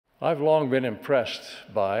I've long been impressed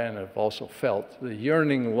by, and have also felt, the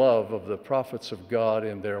yearning love of the prophets of God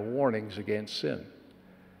in their warnings against sin.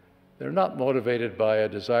 They're not motivated by a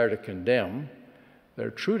desire to condemn.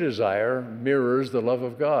 Their true desire mirrors the love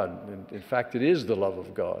of God. In fact, it is the love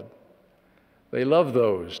of God. They love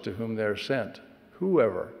those to whom they're sent,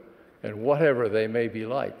 whoever and whatever they may be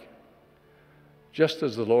like. Just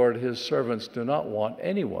as the Lord, his servants do not want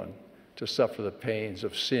anyone to suffer the pains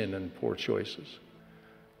of sin and poor choices.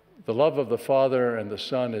 The love of the Father and the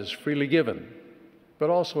Son is freely given, but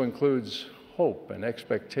also includes hope and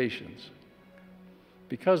expectations.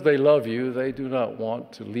 Because they love you, they do not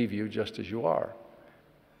want to leave you just as you are.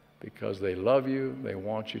 Because they love you, they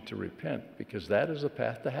want you to repent, because that is the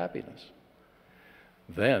path to happiness.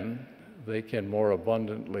 Then they can more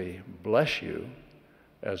abundantly bless you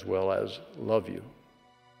as well as love you.